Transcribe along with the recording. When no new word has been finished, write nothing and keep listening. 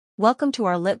Welcome to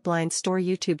our Lit Blind Store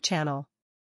YouTube channel.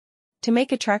 To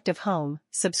make attractive home,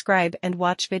 subscribe and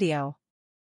watch video.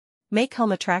 Make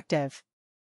home attractive.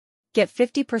 Get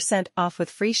 50% off with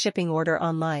free shipping order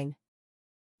online.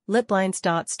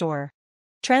 Litblinds.store.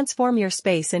 Transform your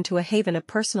space into a haven of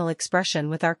personal expression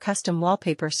with our custom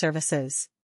wallpaper services.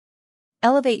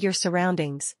 Elevate your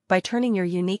surroundings by turning your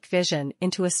unique vision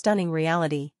into a stunning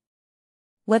reality.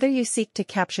 Whether you seek to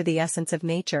capture the essence of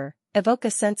nature, evoke a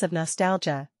sense of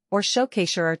nostalgia, or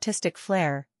showcase your artistic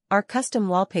flair, our custom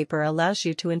wallpaper allows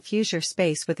you to infuse your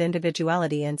space with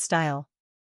individuality and style.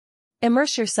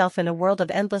 Immerse yourself in a world of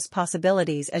endless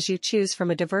possibilities as you choose from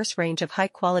a diverse range of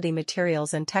high-quality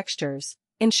materials and textures,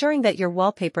 ensuring that your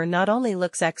wallpaper not only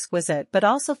looks exquisite but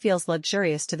also feels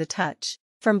luxurious to the touch.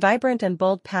 From vibrant and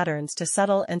bold patterns to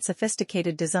subtle and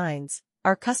sophisticated designs,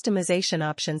 our customization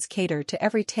options cater to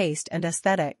every taste and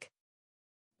aesthetic.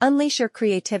 Unleash your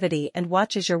creativity and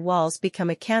watch as your walls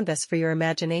become a canvas for your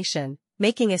imagination,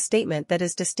 making a statement that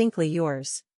is distinctly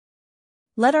yours.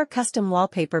 Let our custom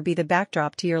wallpaper be the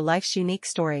backdrop to your life's unique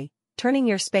story, turning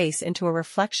your space into a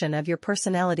reflection of your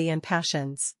personality and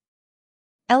passions.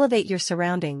 Elevate your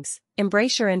surroundings,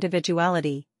 embrace your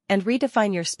individuality, and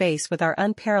redefine your space with our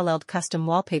unparalleled custom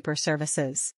wallpaper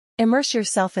services. Immerse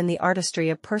yourself in the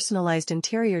artistry of personalized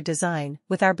interior design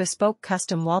with our bespoke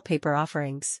custom wallpaper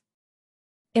offerings.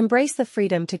 Embrace the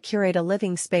freedom to curate a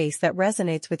living space that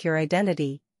resonates with your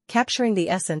identity, capturing the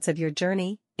essence of your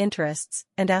journey, interests,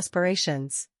 and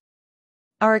aspirations.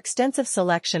 Our extensive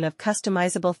selection of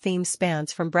customizable themes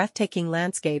spans from breathtaking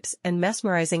landscapes and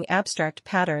mesmerizing abstract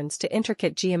patterns to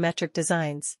intricate geometric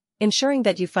designs, ensuring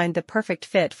that you find the perfect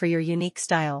fit for your unique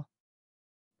style.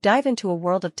 Dive into a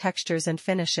world of textures and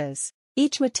finishes,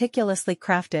 each meticulously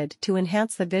crafted to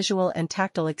enhance the visual and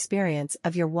tactile experience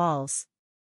of your walls.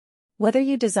 Whether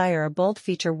you desire a bold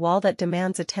feature wall that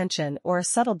demands attention or a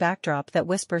subtle backdrop that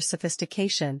whispers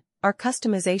sophistication, our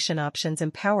customization options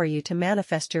empower you to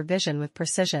manifest your vision with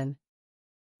precision.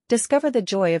 Discover the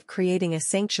joy of creating a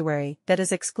sanctuary that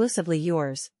is exclusively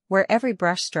yours, where every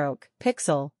brushstroke,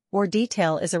 pixel, or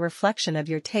detail is a reflection of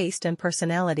your taste and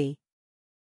personality.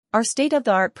 Our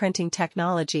state-of-the-art printing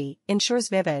technology ensures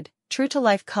vivid,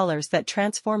 true-to-life colors that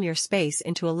transform your space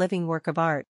into a living work of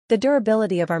art. The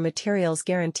durability of our materials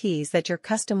guarantees that your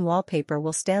custom wallpaper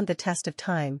will stand the test of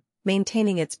time,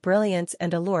 maintaining its brilliance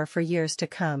and allure for years to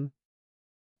come.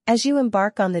 As you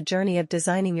embark on the journey of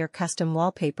designing your custom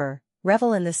wallpaper,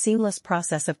 revel in the seamless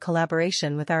process of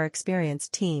collaboration with our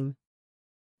experienced team.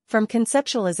 From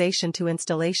conceptualization to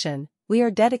installation, we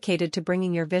are dedicated to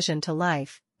bringing your vision to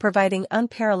life, providing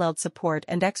unparalleled support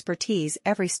and expertise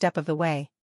every step of the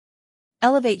way.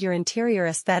 Elevate your interior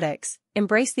aesthetics,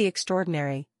 embrace the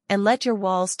extraordinary, and let your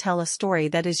walls tell a story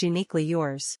that is uniquely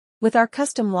yours. With our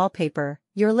custom wallpaper,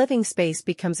 your living space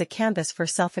becomes a canvas for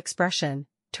self-expression,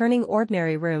 turning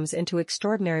ordinary rooms into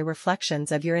extraordinary reflections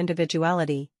of your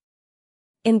individuality.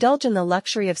 Indulge in the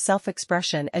luxury of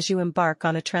self-expression as you embark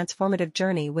on a transformative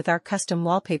journey with our custom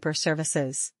wallpaper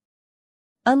services.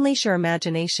 Unleash your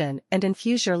imagination and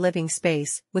infuse your living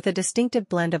space with a distinctive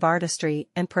blend of artistry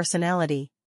and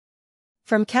personality.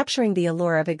 From capturing the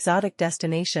allure of exotic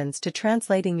destinations to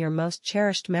translating your most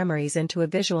cherished memories into a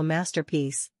visual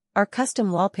masterpiece, our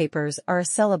custom wallpapers are a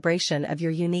celebration of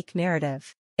your unique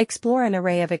narrative. Explore an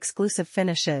array of exclusive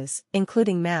finishes,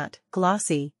 including matte,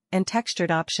 glossy, and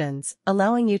textured options,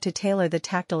 allowing you to tailor the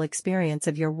tactile experience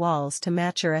of your walls to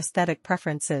match your aesthetic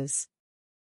preferences.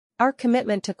 Our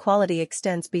commitment to quality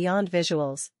extends beyond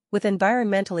visuals, with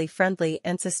environmentally friendly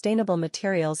and sustainable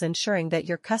materials ensuring that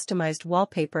your customized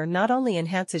wallpaper not only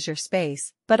enhances your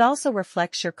space, but also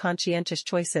reflects your conscientious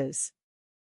choices.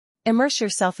 Immerse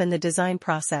yourself in the design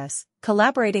process,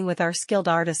 collaborating with our skilled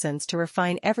artisans to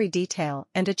refine every detail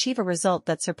and achieve a result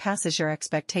that surpasses your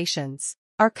expectations.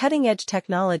 Our cutting-edge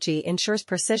technology ensures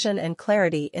precision and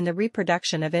clarity in the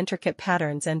reproduction of intricate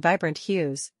patterns and vibrant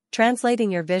hues,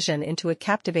 translating your vision into a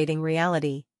captivating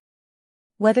reality.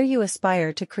 Whether you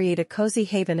aspire to create a cozy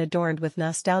haven adorned with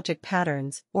nostalgic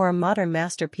patterns or a modern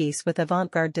masterpiece with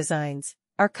avant-garde designs,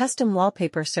 our custom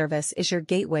wallpaper service is your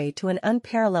gateway to an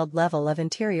unparalleled level of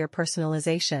interior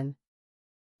personalization.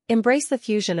 Embrace the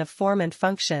fusion of form and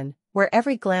function, where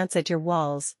every glance at your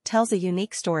walls tells a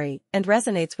unique story and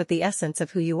resonates with the essence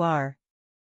of who you are.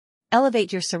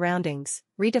 Elevate your surroundings,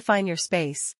 redefine your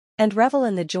space, and revel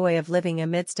in the joy of living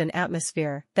amidst an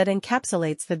atmosphere that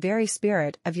encapsulates the very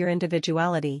spirit of your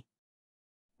individuality.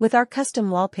 With our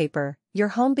custom wallpaper, your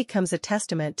home becomes a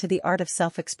testament to the art of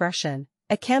self-expression,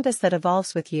 a canvas that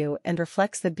evolves with you and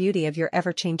reflects the beauty of your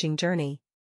ever-changing journey.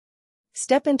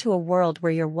 Step into a world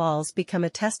where your walls become a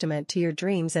testament to your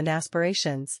dreams and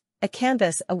aspirations, a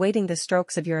canvas awaiting the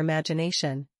strokes of your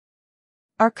imagination.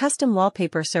 Our custom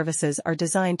wallpaper services are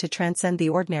designed to transcend the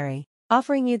ordinary,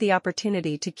 offering you the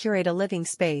opportunity to curate a living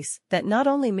space that not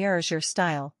only mirrors your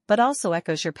style but also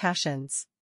echoes your passions.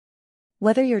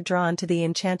 Whether you're drawn to the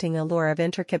enchanting allure of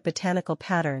intricate botanical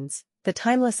patterns, the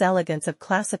timeless elegance of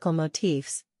classical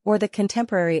motifs, or the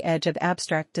contemporary edge of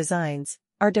abstract designs,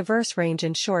 our diverse range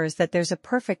ensures that there's a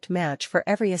perfect match for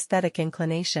every aesthetic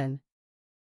inclination.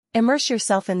 Immerse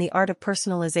yourself in the art of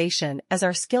personalization as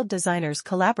our skilled designers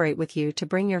collaborate with you to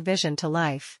bring your vision to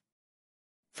life.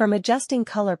 From adjusting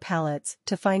color palettes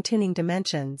to fine-tuning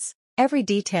dimensions, every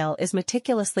detail is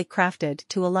meticulously crafted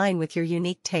to align with your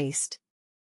unique taste.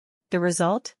 The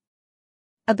result?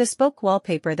 A bespoke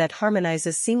wallpaper that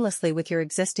harmonizes seamlessly with your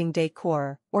existing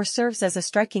decor or serves as a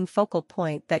striking focal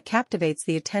point that captivates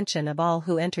the attention of all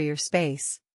who enter your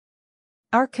space.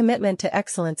 Our commitment to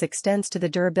excellence extends to the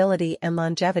durability and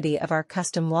longevity of our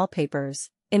custom wallpapers,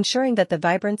 ensuring that the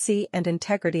vibrancy and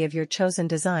integrity of your chosen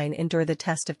design endure the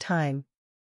test of time.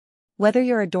 Whether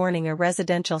you're adorning a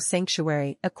residential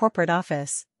sanctuary, a corporate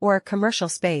office, or a commercial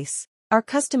space, our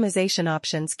customization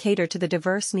options cater to the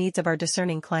diverse needs of our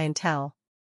discerning clientele.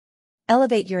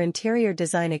 Elevate your interior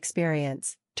design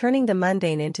experience, turning the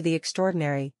mundane into the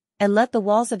extraordinary, and let the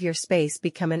walls of your space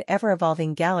become an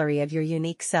ever-evolving gallery of your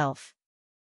unique self.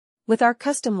 With our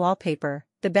custom wallpaper,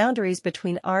 the boundaries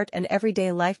between art and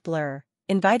everyday life blur,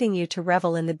 inviting you to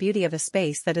revel in the beauty of a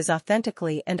space that is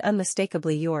authentically and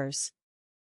unmistakably yours.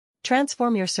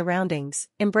 Transform your surroundings,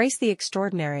 embrace the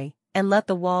extraordinary, and let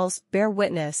the walls bear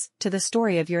witness to the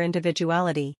story of your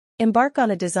individuality. Embark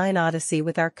on a design odyssey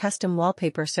with our custom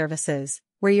wallpaper services,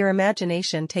 where your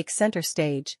imagination takes center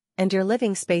stage, and your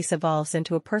living space evolves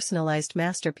into a personalized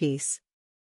masterpiece.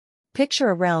 Picture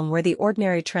a realm where the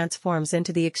ordinary transforms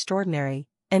into the extraordinary,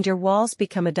 and your walls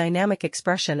become a dynamic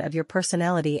expression of your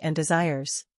personality and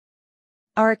desires.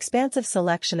 Our expansive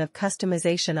selection of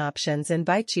customization options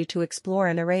invites you to explore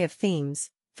an array of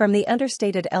themes, from the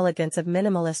understated elegance of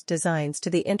minimalist designs to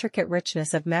the intricate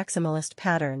richness of maximalist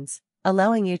patterns,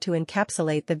 allowing you to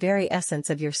encapsulate the very essence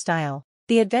of your style.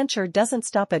 The adventure doesn't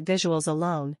stop at visuals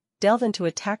alone. Delve into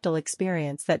a tactile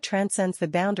experience that transcends the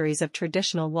boundaries of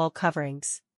traditional wall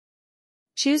coverings.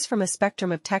 Choose from a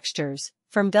spectrum of textures,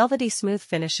 from velvety smooth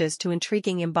finishes to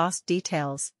intriguing embossed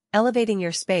details, elevating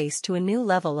your space to a new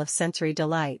level of sensory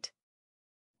delight.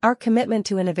 Our commitment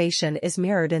to innovation is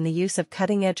mirrored in the use of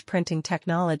cutting-edge printing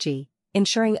technology,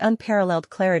 ensuring unparalleled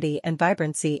clarity and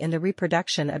vibrancy in the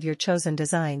reproduction of your chosen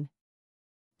design.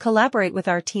 Collaborate with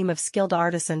our team of skilled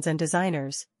artisans and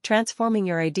designers, transforming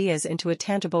your ideas into a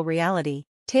tangible reality.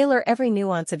 Tailor every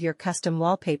nuance of your custom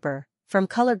wallpaper, from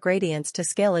color gradients to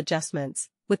scale adjustments,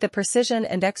 with the precision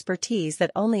and expertise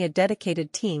that only a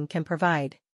dedicated team can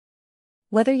provide.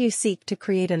 Whether you seek to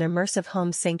create an immersive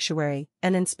home sanctuary,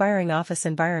 an inspiring office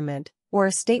environment, or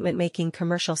a statement-making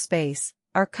commercial space,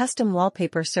 our custom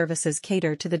wallpaper services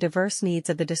cater to the diverse needs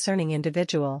of the discerning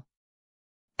individual.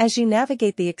 As you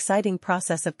navigate the exciting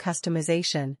process of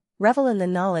customization, revel in the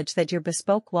knowledge that your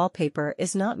bespoke wallpaper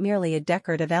is not merely a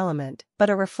decorative element, but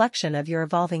a reflection of your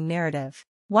evolving narrative.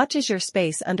 Watch as your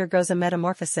space undergoes a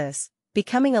metamorphosis,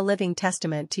 becoming a living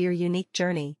testament to your unique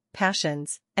journey,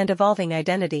 passions, and evolving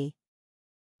identity.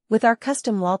 With our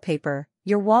custom wallpaper,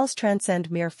 your walls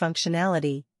transcend mere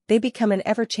functionality. They become an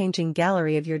ever-changing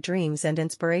gallery of your dreams and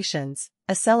inspirations,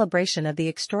 a celebration of the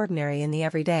extraordinary in the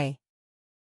everyday.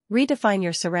 Redefine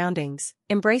your surroundings,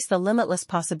 embrace the limitless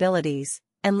possibilities,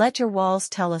 and let your walls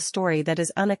tell a story that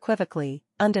is unequivocally,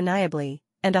 undeniably,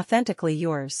 and authentically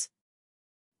yours.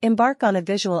 Embark on a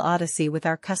visual odyssey with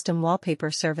our custom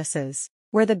wallpaper services,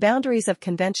 where the boundaries of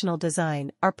conventional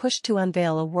design are pushed to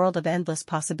unveil a world of endless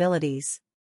possibilities.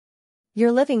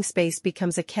 Your living space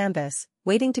becomes a canvas,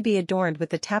 waiting to be adorned with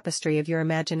the tapestry of your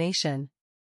imagination.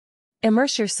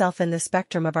 Immerse yourself in the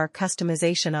spectrum of our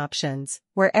customization options,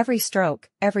 where every stroke,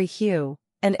 every hue,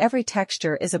 and every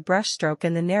texture is a brushstroke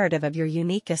in the narrative of your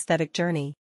unique aesthetic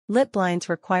journey. Lit blinds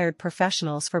required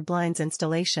professionals for blinds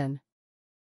installation.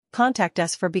 Contact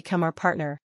us for Become Our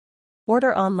Partner.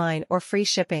 Order online or free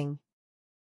shipping.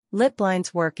 Lit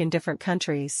blinds work in different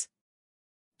countries: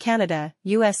 Canada,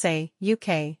 USA,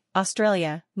 UK,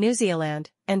 Australia, New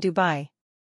Zealand, and Dubai.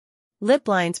 Lit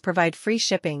blinds provide free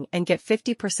shipping and get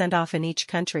 50% off in each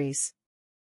countries.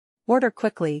 Order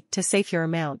quickly to save your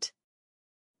amount.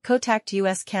 Contact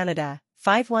US Canada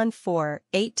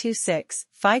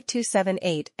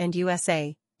 514-826-5278 and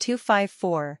USA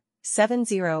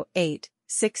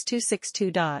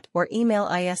 254-708-6262. Or email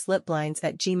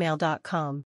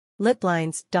islitblinds@gmail.com.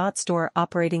 Litblinds.store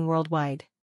operating worldwide.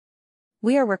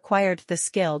 We are required the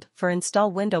skilled for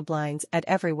install window blinds at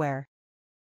everywhere.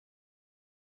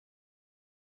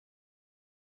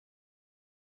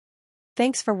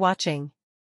 Thanks for watching.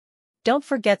 Don't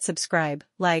forget subscribe,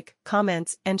 like,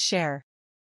 comments, and share.